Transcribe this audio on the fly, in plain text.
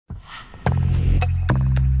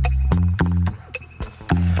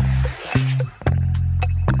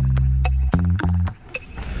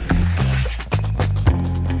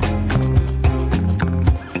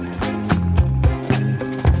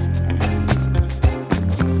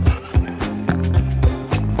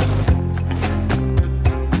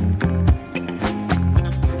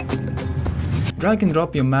Drag and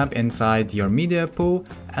drop your map inside your media pool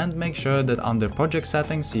and make sure that under project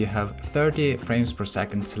settings you have 30 frames per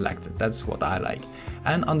second selected. That's what I like.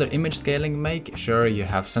 And under image scaling, make sure you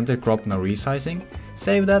have center crop, no resizing.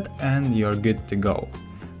 Save that and you're good to go.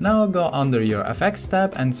 Now go under your effects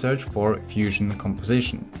tab and search for Fusion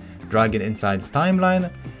Composition. Drag it inside the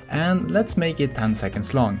timeline and let's make it 10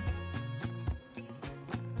 seconds long.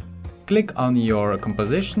 Click on your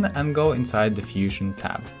composition and go inside the Fusion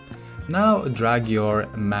tab. Now drag your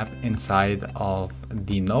map inside of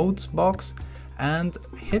the nodes box and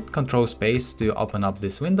hit Ctrl space to open up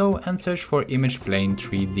this window and search for image plane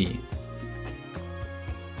 3D.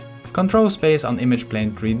 Ctrl space on image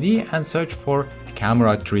plane 3D and search for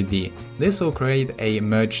camera 3D. This will create a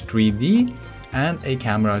merge 3D and a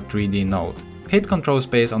camera 3D node. Hit Ctrl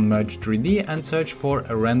space on merge 3D and search for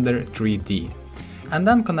a render 3D. And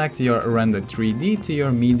then connect your render 3D to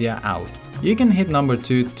your media out. You can hit number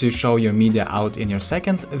 2 to show your media out in your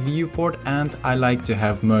second viewport, and I like to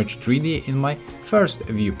have merge 3D in my first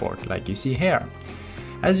viewport, like you see here.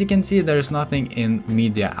 As you can see, there is nothing in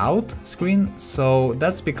media out screen, so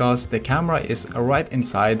that's because the camera is right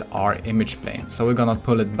inside our image plane. So we're gonna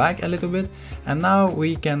pull it back a little bit, and now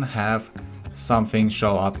we can have something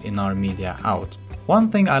show up in our media out. One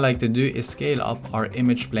thing I like to do is scale up our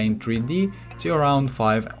image plane 3D to around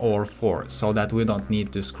 5 or 4, so that we don't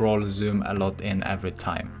need to scroll zoom a lot in every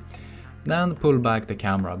time. Then pull back the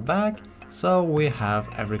camera back, so we have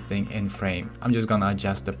everything in frame. I'm just gonna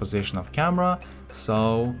adjust the position of camera,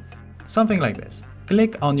 so something like this.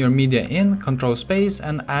 Click on your media in, Ctrl space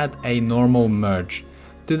and add a normal merge.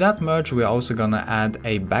 To that merge we're also gonna add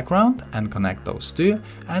a background and connect those two,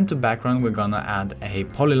 and to background we're gonna add a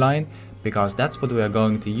polyline, because that's what we are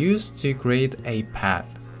going to use to create a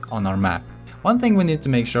path on our map. One thing we need to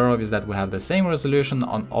make sure of is that we have the same resolution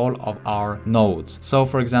on all of our nodes. So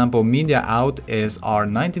for example, media out is our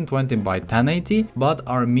 1920 by 1080, but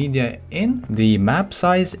our media in, the map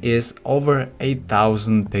size is over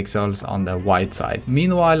 8000 pixels on the wide side.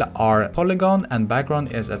 Meanwhile, our polygon and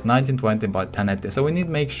background is at 1920 by 1080. So we need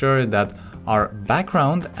to make sure that our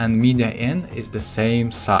background and media in is the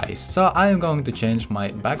same size. So I am going to change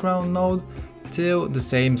my background node to the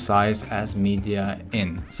same size as media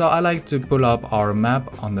in. So I like to pull up our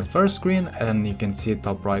map on the first screen, and you can see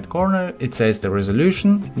top right corner, it says the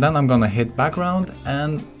resolution. Then I'm gonna hit background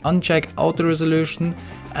and uncheck auto resolution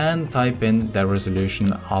and type in the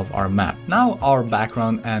resolution of our map. Now our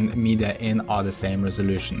background and media in are the same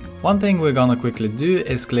resolution. One thing we're gonna quickly do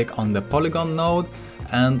is click on the polygon node,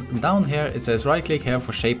 and down here it says right click here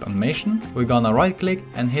for shape animation. We're gonna right click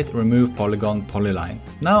and hit remove polygon polyline.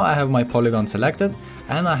 Now I have my polygon selected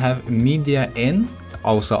and I have media in,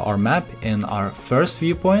 also our map, in our first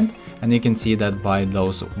viewpoint, and you can see that by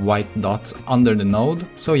those white dots under the node.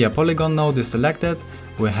 So yeah, polygon node is selected,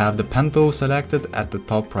 we have the pen tool selected at the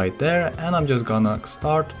top right there, and I'm just gonna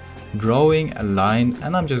start drawing a line,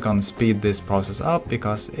 and I'm just gonna speed this process up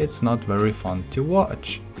because it's not very fun to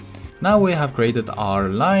watch. Now we have created our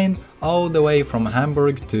line all the way from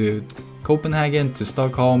Hamburg to Copenhagen to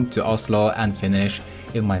Stockholm to Oslo and finish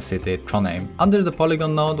in my city Trondheim. Under the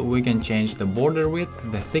polygon node we can change the border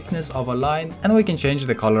width, the thickness of a line, and we can change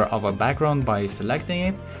the color of a background by selecting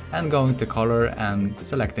it and going to color and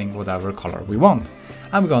selecting whatever color we want.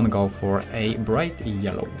 I'm gonna go for a bright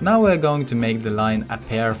yellow. Now we're going to make the line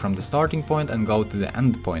appear from the starting point and go to the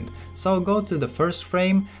end point. So go to the first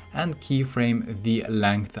frame and keyframe the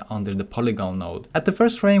length under the polygon node. At the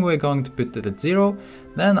first frame we're going to put it at 0,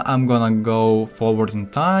 then I'm gonna go forward in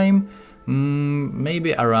time,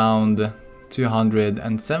 maybe around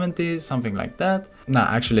 270, something like that. No,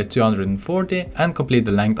 actually 240, and complete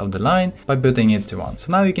the length of the line by putting it to 1.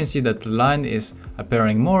 So now you can see that the line is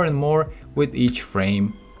appearing more and more with each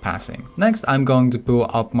frame passing. Next, I'm going to pull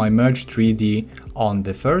up my merge 3D on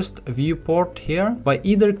the first viewport here by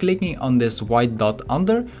either clicking on this white dot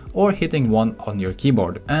under or hitting 1 on your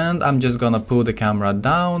keyboard. And I'm just gonna pull the camera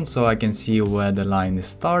down so I can see where the line is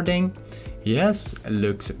starting. Yes, it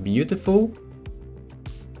looks beautiful.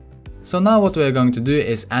 So now what we're going to do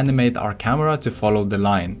is animate our camera to follow the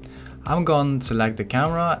line. I'm going to select the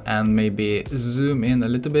camera and maybe zoom in a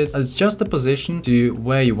little bit, adjust the position to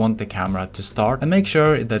where you want the camera to start, and make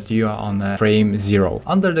sure that you are on frame 0.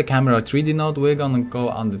 Under the camera 3D node, we're gonna go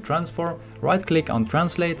on the transform, right click on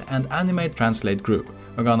translate and animate translate group.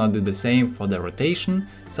 We're gonna do the same for the rotation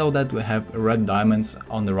so that we have red diamonds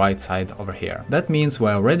on the right side over here. That means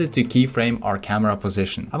we're ready to keyframe our camera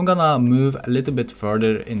position. I'm gonna move a little bit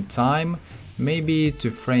further in time, maybe to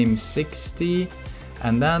frame 60,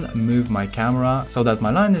 and then move my camera so that my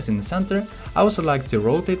line is in the center. I also like to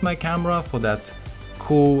rotate my camera for that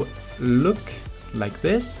cool look like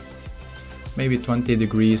this. Maybe 20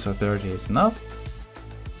 degrees or 30 is enough.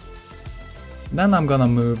 Then I'm gonna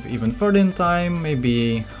move even further in time,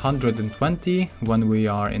 maybe 120 when we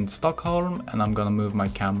are in Stockholm, and I'm gonna move my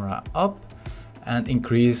camera up and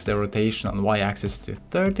increase the rotation on y-axis to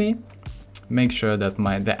 30. Make sure that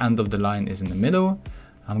the end of the line is in the middle.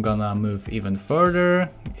 I'm gonna move even further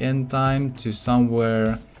in time to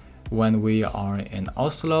somewhere when we are in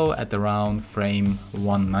Oslo at around frame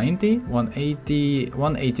 190, 180,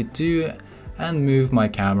 182, and move my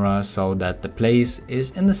camera so that the place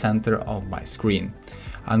is in the center of my screen.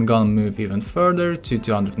 I'm gonna move even further to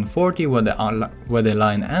 240 where the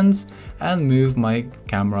line ends and move my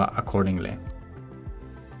camera accordingly.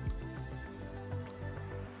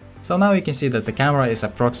 So now you can see that the camera is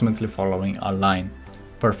approximately following our line.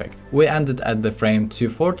 Perfect. We ended at the frame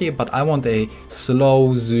 240, but I want a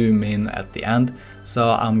slow zoom in at the end,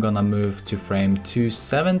 so I'm gonna move to frame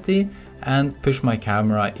 270 and push my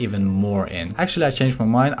camera even more in. Actually, I changed my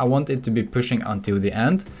mind. I want it to be pushing until the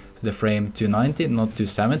end, the frame 290, not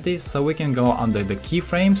 270, so we can go under the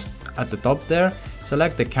keyframes at the top there,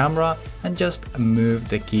 select the camera and just move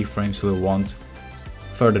the keyframes we want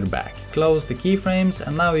further back. Close the keyframes,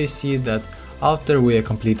 and now you see that after we have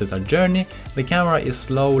completed our journey, the camera is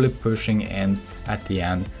slowly pushing in at the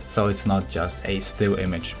end, so it's not just a still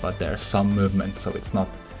image, but there's some movement, so it's not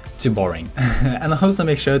too boring. And also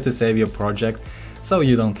make sure to save your project so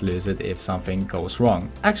you don't lose it if something goes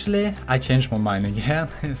wrong. Actually, I changed my mind again,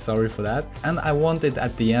 sorry for that, and I want it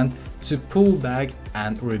at the end to pull back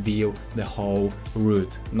and reveal the whole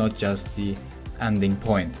route, not just the ending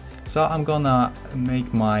point. So I'm gonna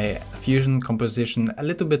make my fusion composition a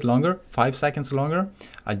little bit longer, 5 seconds longer,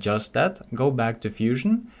 adjust that, go back to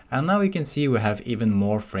fusion, and now you can see we have even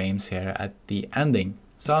more frames here at the ending.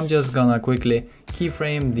 So I'm just gonna quickly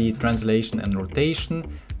keyframe the translation and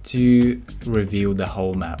rotation to reveal the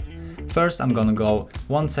whole map. First I'm gonna go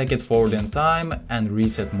 1 second forward in time and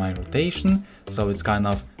reset my rotation, so it's kind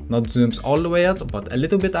of not zooms all the way out, but a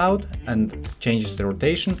little bit out and changes the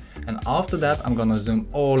rotation. And after that I'm gonna zoom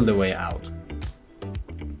all the way out.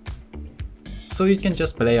 So you can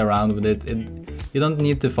just play around with it. You don't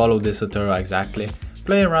need to follow this tutorial exactly.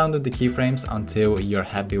 Play around with the keyframes until you're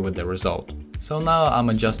happy with the result. So now I'm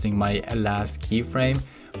adjusting my last keyframe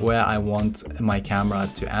where I want my camera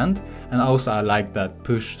to end, and also I like that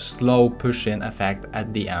slow push in effect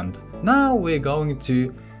at the end. Now we're going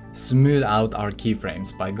to smooth out our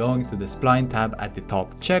keyframes by going to the spline tab at the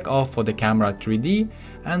top. Check off for the camera 3D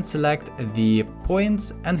and select the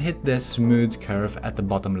points and hit the smooth curve at the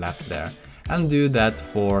bottom left there, and do that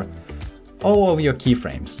for all of your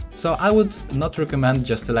keyframes. So I would not recommend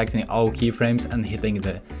just selecting all keyframes and hitting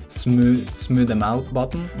the smooth them out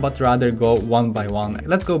button, but rather go one by one.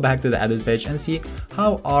 Let's go back to the edit page and see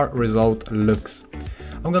how our result looks.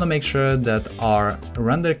 I'm gonna make sure that our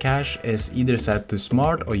render cache is either set to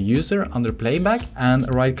smart or user under playback,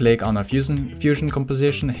 and right click on a fusion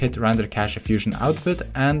composition, hit render cache fusion output,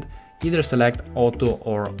 and either select auto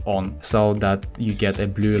or on so that you get a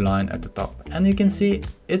blue line at the top. And you can see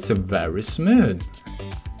it's very smooth.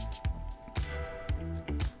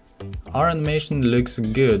 Our animation looks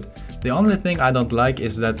good. The only thing I don't like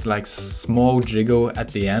is that small jiggle at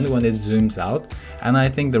the end when it zooms out, and I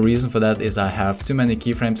think the reason for that is I have too many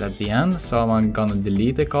keyframes at the end, so I'm gonna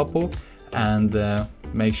delete a couple and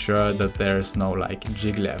make sure that there's no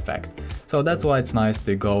jiggly effect. So that's why it's nice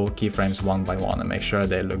to go keyframes one by one and make sure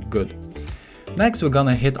they look good. Next we're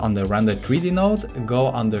gonna hit on the render 3D node, go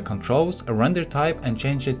under controls, render type, and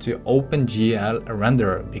change it to OpenGL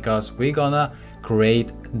renderer, because we're gonna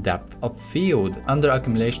create depth of field. Under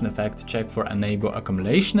accumulation effect, check for enable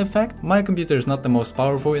accumulation effect. My computer is not the most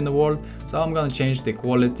powerful in the world, so I'm gonna change the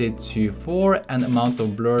quality to 4 and amount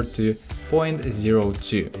of blur to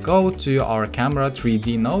 0.02. Go to our camera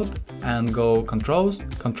 3D node and go controls,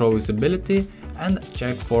 control visibility, and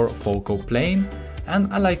check for focal plane,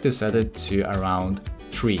 and I like to set it to around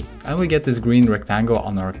 3, and we get this green rectangle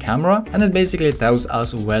on our camera, and it basically tells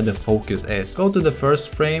us where the focus is. Go to the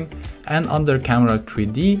first frame, and under camera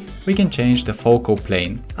 3D we can change the focal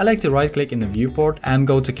plane. I like to right click in the viewport and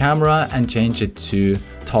go to camera and change it to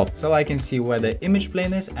top, so I can see where the image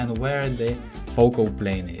plane is and where the focal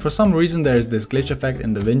plane is. For some reason there is this glitch effect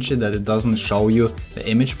in Davinci that it doesn't show you the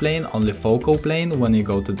image plane, only focal plane when you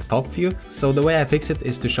go to the top view. So the way I fix it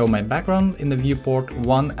is to show my background in the viewport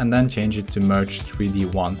 1 and then change it to merge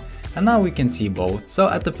 3D 1. And now we can see both. So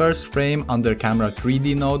at the first frame under camera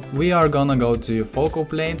 3D node, we are gonna go to focal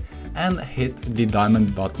plane and hit the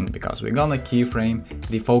diamond button because we're gonna keyframe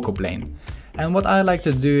the focal plane. And what I like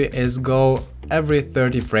to do is go every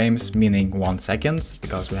 30 frames, meaning 1 second,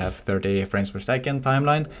 because we have 30 frames per second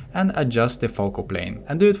timeline, and adjust the focal plane,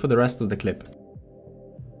 and do it for the rest of the clip.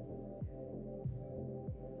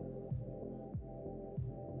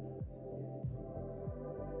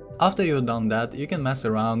 After you've done that, you can mess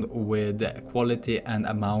around with the quality and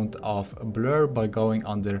amount of blur by going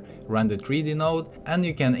under Render 3D node, and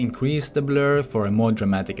you can increase the blur for a more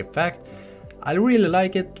dramatic effect. I really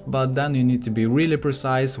like it, but then you need to be really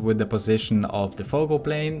precise with the position of the focal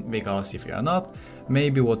plane, because if you are not,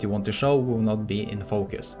 maybe what you want to show will not be in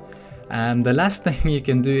focus. And the last thing you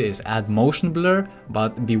can do is add motion blur,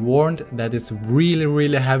 but be warned that it's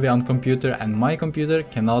really heavy on computer, and my computer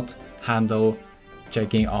cannot handle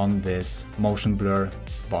checking on this motion blur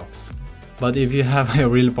box. But if you have a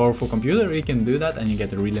really powerful computer, you can do that and you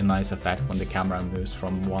get a really nice effect when the camera moves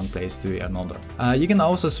from one place to another. You can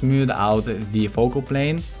also smooth out the focal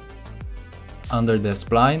plane under the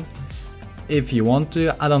spline if you want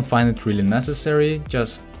to. I don't find it really necessary,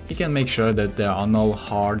 just you can make sure that there are no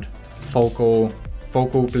hard focal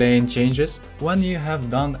plane changes. When you have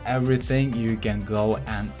done everything, you can go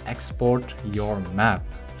and export your map.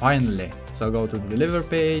 Finally, so go to the deliver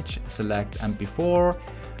page, select MP4,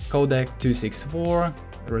 codec 264,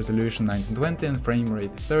 resolution 1920 and frame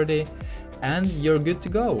rate 30, and you're good to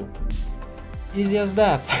go. Easy as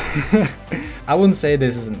that. I wouldn't say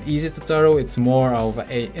this is an easy tutorial, it's more of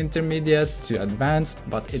a intermediate to advanced,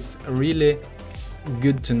 but it's really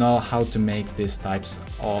good to know how to make these types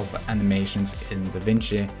of animations in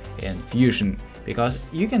Davinci and Fusion, because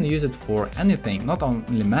you can use it for anything, not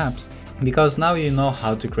only maps, because now you know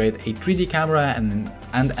how to create a 3D camera and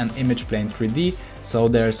an image plane 3D, so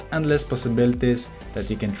there's endless possibilities that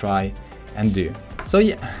you can try and do. So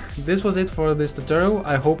yeah, this was it for this tutorial.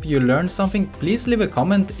 I hope you learned something. Please leave a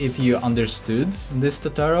comment if you understood this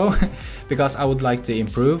tutorial, because I would like to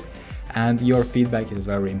improve, and your feedback is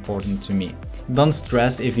very important to me. Don't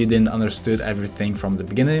stress if you didn't understood everything from the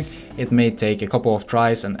beginning. It may take a couple of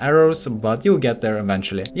tries and errors, but you'll get there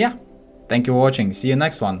eventually. Yeah, thank you for watching. See you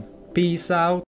next one. Peace out.